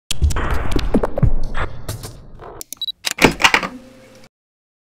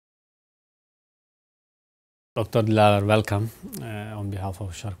Dr. Dlawer, welcome on behalf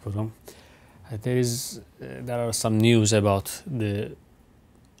of Sharq Forum. There are some news about the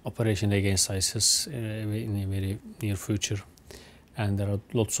operation against ISIS in a very near future, and there are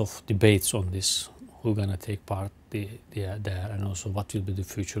lots of debates on this. Who's gonna take part there, and also what will be the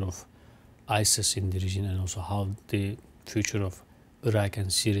future of ISIS in the region, and also how the future of Iraq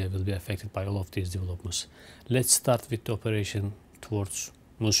and Syria will be affected by all of these developments. Let's start with the operation towards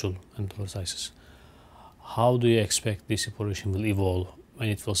Mosul and towards ISIS. How do you expect this operation will evolve, when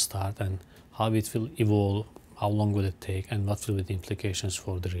it will start, and how it will evolve, how long will it take, and what will be the implications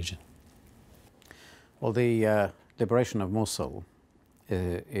for the region? Well, the liberation of Mosul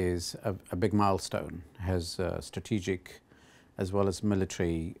is a big milestone, has strategic as well as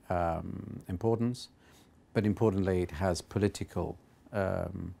military importance, but importantly it has political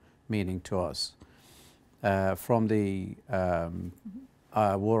meaning to us. From the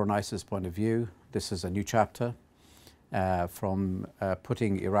war on ISIS point of view, this is a new chapter from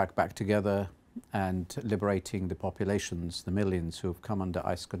putting Iraq back together and liberating the populations, the millions who have come under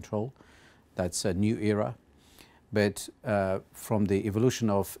ISIS control. That's a new era. But from the evolution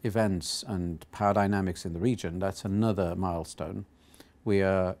of events and power dynamics in the region, that's another milestone. We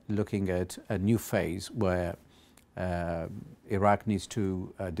are looking at a new phase where Iraq needs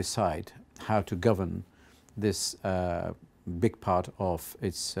to decide how to govern this big part of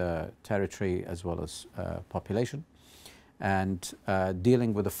its territory as well as population, and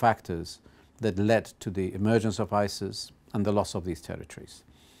dealing with the factors that led to the emergence of ISIS and the loss of these territories.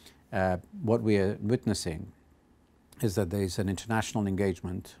 What we are witnessing is that there is an international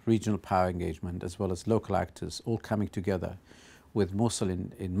engagement, regional power engagement, as well as local actors all coming together with Mosul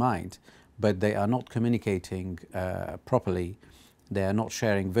in mind, but they are not communicating properly, they are not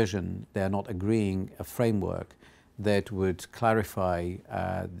sharing vision, they are not agreeing a framework that would clarify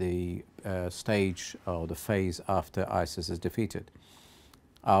the stage or the phase after ISIS is defeated.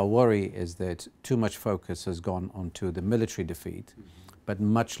 Our worry is that too much focus has gone onto the military defeat, but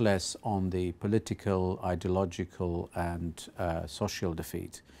much less on the political, ideological and social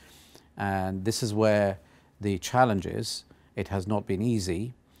defeat. And this is where the challenge is. It has not been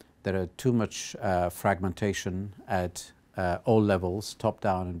easy. There are too much fragmentation at all levels, top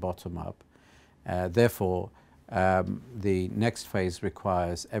down and bottom up. Therefore, the next phase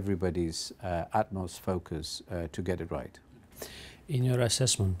requires everybody's utmost focus to get it right. In your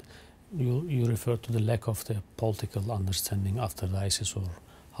assessment, you refer to the lack of the political understanding after the ISIS, or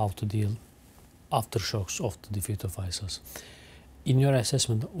how to deal aftershocks of the defeat of ISIS. In your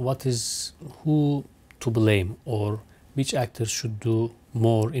assessment, who to blame, or which actors should do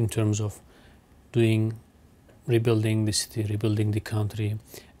more in terms of rebuilding the city, rebuilding the country,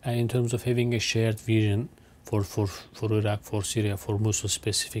 and in terms of having a shared vision for Iraq, for Syria, for Mosul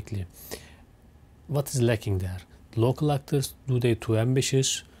specifically? What is lacking there? Local actors, do they too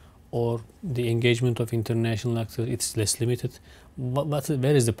ambitious, or the engagement of international actors, it's less limited?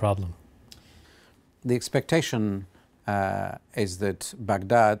 Where is the problem? The expectation is that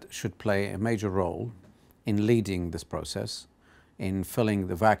Baghdad should play a major role in leading this process, in filling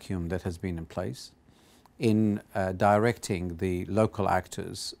the vacuum that has been in place, in directing the local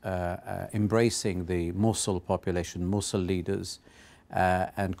actors, embracing the Mosul population, Mosul leaders,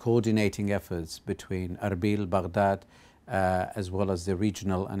 and coordinating efforts between Erbil, Baghdad, as well as the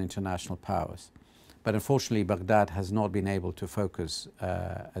regional and international powers. But unfortunately, Baghdad has not been able to focus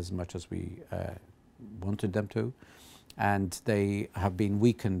as much as we wanted them to, and they have been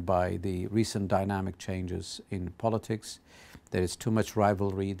weakened by the recent dynamic changes in politics. There is too much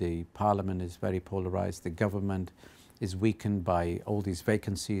rivalry, the parliament is very polarized, the government is weakened by all these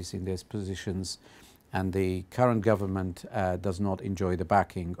vacancies in these positions, and the current government does not enjoy the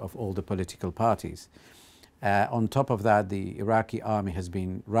backing of all the political parties. On top of that, the Iraqi army has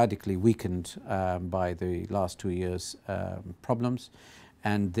been radically weakened by the last 2 years' problems,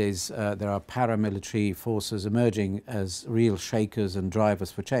 and there are paramilitary forces emerging as real shakers and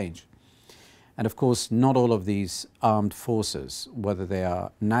drivers for change. And of course, not all of these armed forces, whether they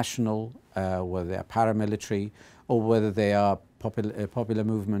are national, whether they are paramilitary, or whether they are popular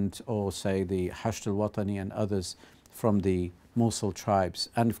movement, or say the Hashd al-Watani and others from the Mosul tribes,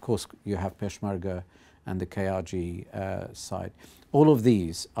 and of course you have Peshmerga and the KRG side. All of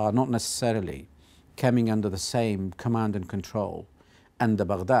these are not necessarily coming under the same command and control under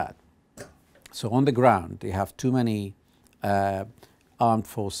Baghdad. So on the ground, you have too many armed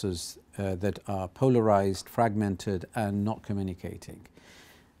forces that are polarized, fragmented, and not communicating.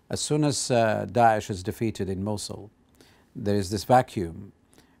 As soon as Daesh is defeated in Mosul, there is this vacuum.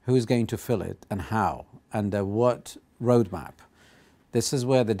 Who is going to fill it, and how, under what roadmap? This is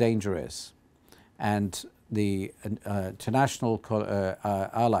where the danger is. And the international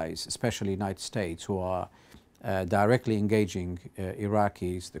allies, especially United States, who are directly engaging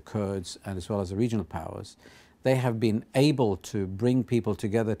Iraqis, the Kurds, and as well as the regional powers, they have been able to bring people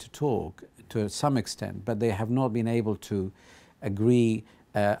together to talk to some extent, but they have not been able to agree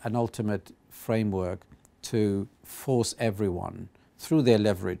an ultimate framework to force everyone through their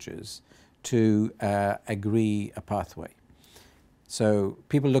leverages to agree a pathway. So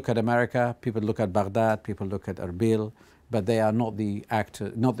people look at America, people look at Baghdad, people look at Erbil, but they are not the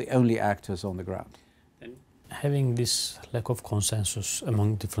only actors on the ground. And having this lack of consensus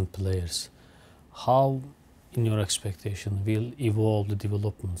among different players, how, in your expectation, will evolve the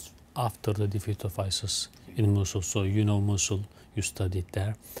developments after the defeat of ISIS in Mosul? So you know Mosul, you studied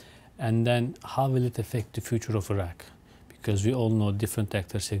there. And then how will it affect the future of Iraq? Because we all know different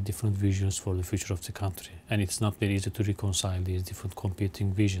actors have different visions for the future of the country, and it's not very easy to reconcile these different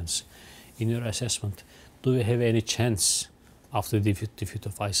competing visions. In your assessment, do we have any chance after the defeat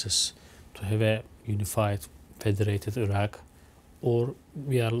of ISIS to have a unified, federated Iraq, or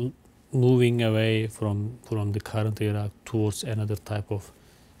we are moving away from the current Iraq towards another type of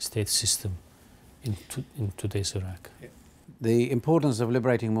state system in today's Iraq? The importance of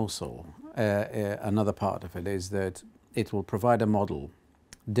liberating Mosul, another part of it, is that it will provide a model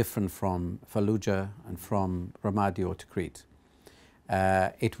different from Fallujah and from Ramadi or Tikrit.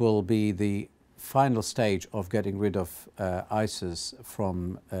 It will be the final stage of getting rid of ISIS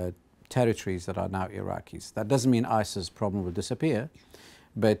from territories that are now Iraqis. That doesn't mean ISIS problem will disappear,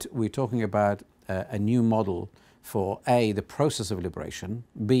 but we're talking about a new model for A, the process of liberation,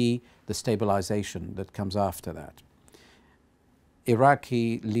 B, the stabilization that comes after that.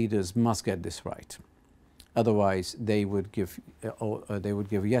 Iraqi leaders must get this right. Otherwise, they would give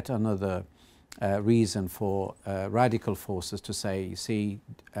yet another reason for radical forces to say, you see,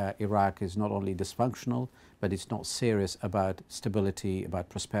 Iraq is not only dysfunctional, but it's not serious about stability, about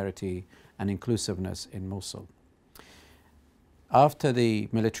prosperity and inclusiveness in Mosul. After the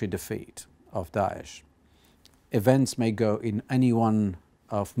military defeat of Daesh, events may go in any one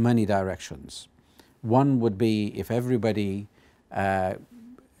of many directions. One would be if everybody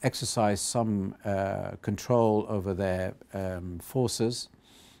exercise some control over their forces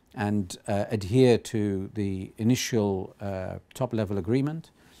and adhere to the initial top-level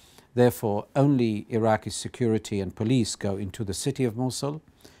agreement. Therefore, only Iraqi security and police go into the city of Mosul,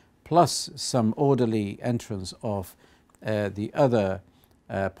 plus some orderly entrance of the other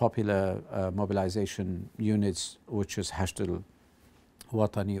popular mobilization units, which is Hashd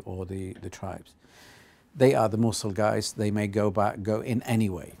al-Watani or the tribes. They are the Mosul guys. They may go in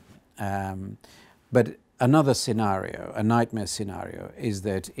anyway. But another scenario, a nightmare scenario, is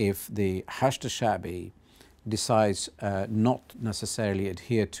that if the Hashd al-Shabi decides not necessarily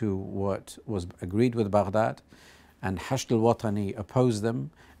adhere to what was agreed with Baghdad, and Hashd al-Watani oppose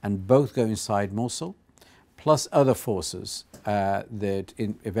them, and both go inside Mosul, plus other forces that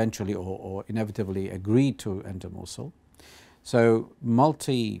eventually or inevitably agreed to enter Mosul. So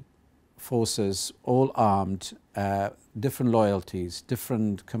multi-forces, all armed, different loyalties,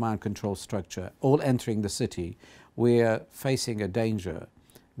 different command control structure, all entering the city, we're facing a danger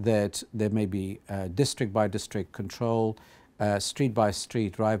that there may be district by district control, street by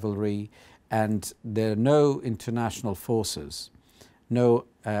street rivalry, and there are no international forces, no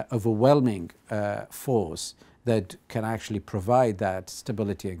overwhelming force that can actually provide that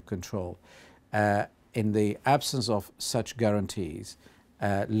stability and control. In the absence of such guarantees,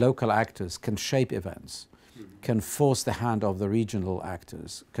 local actors can shape events, can force the hand of the regional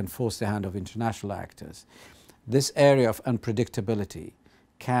actors, can force the hand of international actors. This area of unpredictability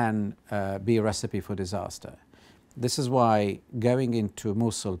can be a recipe for disaster. This is why going into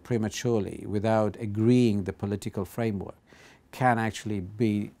Mosul prematurely without agreeing the political framework can actually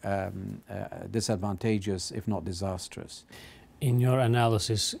be disadvantageous, if not disastrous. In your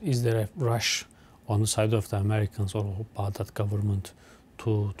analysis, is there a rush on the side of the Americans or Baghdad government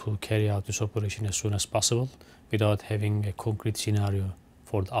to carry out this operation as soon as possible without having a concrete scenario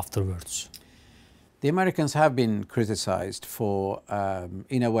for the afterwards? The Americans have been criticized for,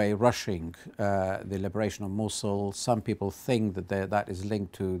 in a way, rushing the liberation of Mosul. Some people think that that is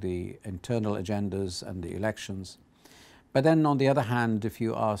linked to the internal agendas and the elections. But then, on the other hand, if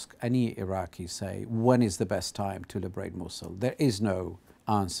you ask any Iraqi, say, when is the best time to liberate Mosul? There is no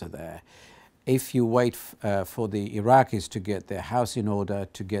answer there. If you wait for the Iraqis to get their house in order,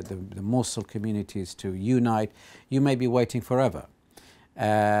 to get the Mosul communities to unite, you may be waiting forever.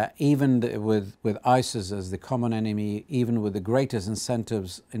 Even with ISIS as the common enemy, even with the greatest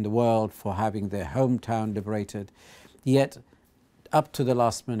incentives in the world for having their hometown liberated, yet up to the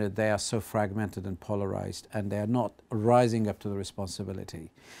last minute they are so fragmented and polarized, and they are not rising up to the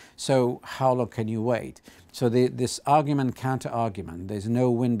responsibility. So how long can you wait? So this argument, counter-argument, there's no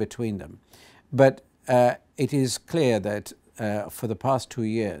win between them. But it is clear that for the past 2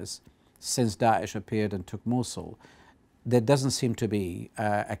 years, since Daesh appeared and took Mosul, there doesn't seem to be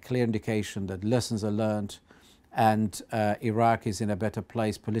a clear indication that lessons are learned and Iraq is in a better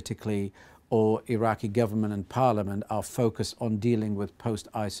place politically, or Iraqi government and parliament are focused on dealing with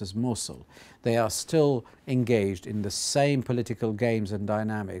post-ISIS Mosul. They are still engaged in the same political games and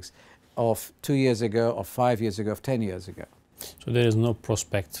dynamics of 2 years ago, of 5 years ago, of 10 years ago. So there is no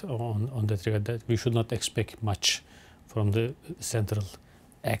prospect on that regard, that we should not expect much from the central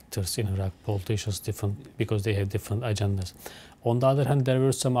actors in Iraq, politicians, different, because they have different agendas. On the other hand, there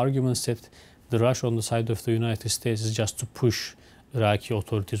were some arguments that the rush on the side of the United States is just to push Iraqi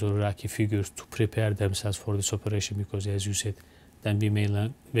authorities or Iraqi figures to prepare themselves for this operation, because, as you said, then we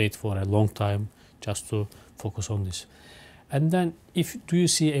may wait for a long time just to focus on this. And then, do you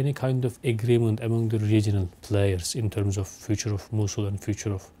see any kind of agreement among the regional players in terms of future of Mosul and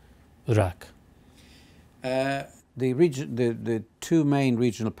future of Iraq? The two main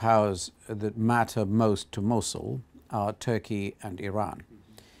regional powers that matter most to Mosul are Turkey and Iran.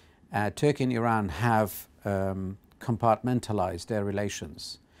 Turkey and Iran have compartmentalized their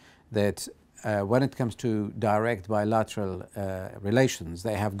relations, that when it comes to direct bilateral relations,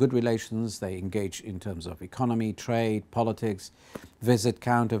 they have good relations, they engage in terms of economy, trade, politics, visit,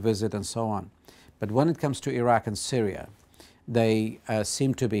 counter-visit, and so on. But when it comes to Iraq and Syria, they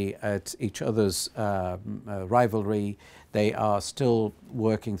seem to be at each other's rivalry. They are still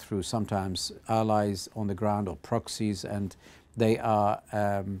working through sometimes allies on the ground or proxies, and they are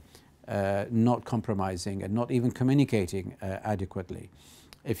not compromising and not even communicating adequately.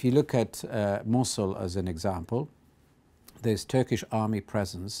 If you look at Mosul as an example, there's Turkish army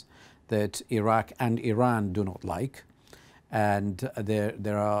presence that Iraq and Iran do not like, and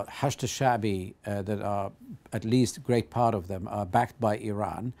there are Hashd al-Sha'bi that are, at least a great part of them, are backed by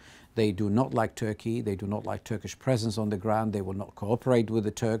Iran. They do not like Turkey, they do not like Turkish presence on the ground, they will not cooperate with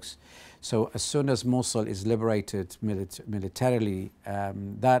the Turks. So as soon as Mosul is liberated militarily,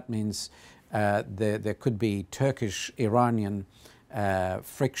 that means there could be Turkish-Iranian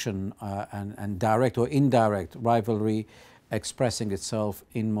friction and direct or indirect rivalry expressing itself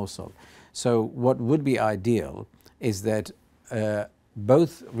in Mosul. So what would be ideal is that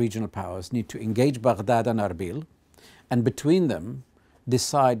both regional powers need to engage Baghdad and Erbil, and between them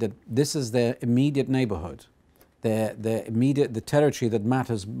decide that this is their immediate neighborhood, the territory that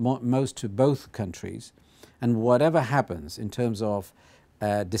matters most to both countries, and whatever happens in terms of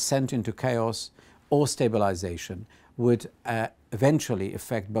descent into chaos or stabilization would eventually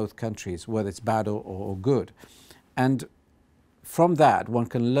affect both countries, whether it's bad or good. And from that, one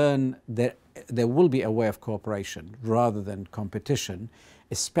can learn that there will be a way of cooperation rather than competition,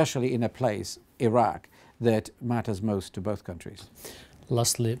 especially in a place, Iraq, that matters most to both countries.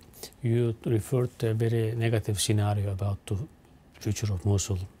 Lastly, you referred to a very negative scenario about the future of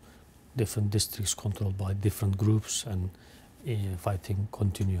Mosul, different districts controlled by different groups and fighting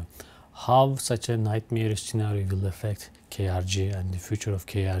continue. How such a nightmarish scenario will affect KRG and the future of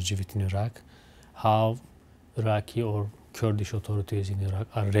KRG within Iraq? How Iraqi or Kurdish authorities in Iraq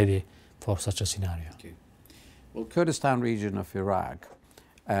are ready for such a scenario? Okay. Well, Kurdistan region of Iraq,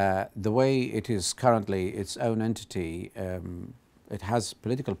 the way it is currently its own entity, it has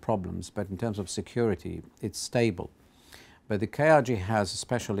political problems, but in terms of security, it's stable. But the KRG has a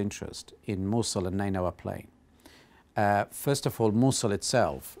special interest in Mosul and Nainawa Plain. First of all, Mosul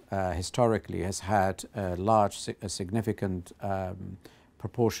itself historically has had a significant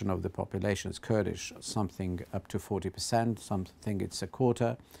proportion of the population is Kurdish, something up to 40%, some think it's a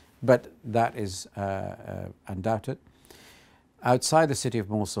quarter, but that is undoubted. Outside the city of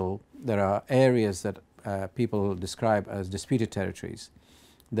Mosul, there are areas that people describe as disputed territories.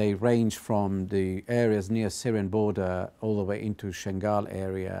 They range from the areas near Syrian border all the way into Shengal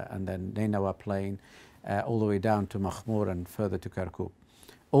area and then Nainawa Plain, all the way down to Makhmur and further to Kirkuk.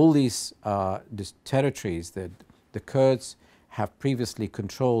 All these are territories that the Kurds have previously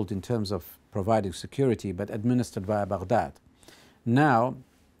controlled in terms of providing security, but administered via Baghdad. Now,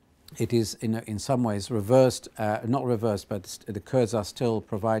 it is in some ways reversed, not reversed, but the Kurds are still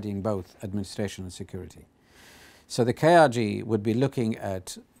providing both administration and security. So the KRG would be looking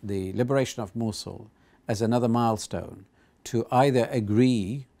at the liberation of Mosul as another milestone to either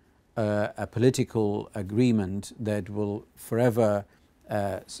agree a political agreement that will forever,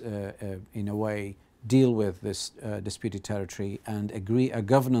 in a way, deal with this disputed territory and agree a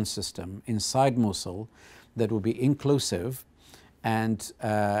governance system inside Mosul that will be inclusive and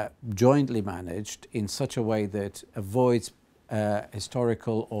jointly managed in such a way that avoids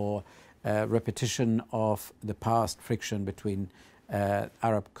historical or repetition of the past friction between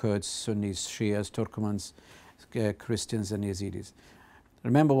Arab Kurds, Sunnis, Shias, Turkomans, Christians and Yazidis.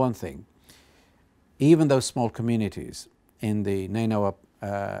 Remember one thing, even those small communities in the Nainawa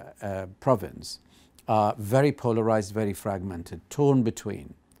province are very polarized, very fragmented, torn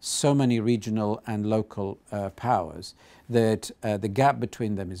between so many regional and local powers that the gap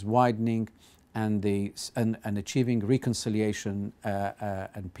between them is widening, and achieving reconciliation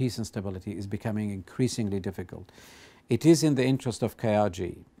and peace and stability is becoming increasingly difficult. It is in the interest of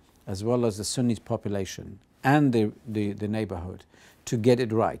KRG, as well as the Sunni population and the neighborhood, to get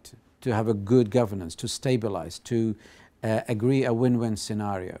it right, to have a good governance, to stabilize, to agree a win-win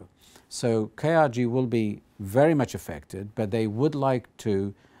scenario. So KRG will be very much affected, but they would like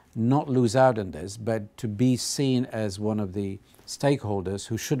to not lose out on this, but to be seen as one of the stakeholders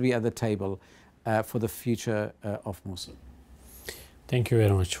who should be at the table for the future of Mosul. Thank you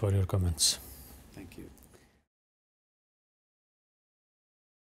very much for your comments.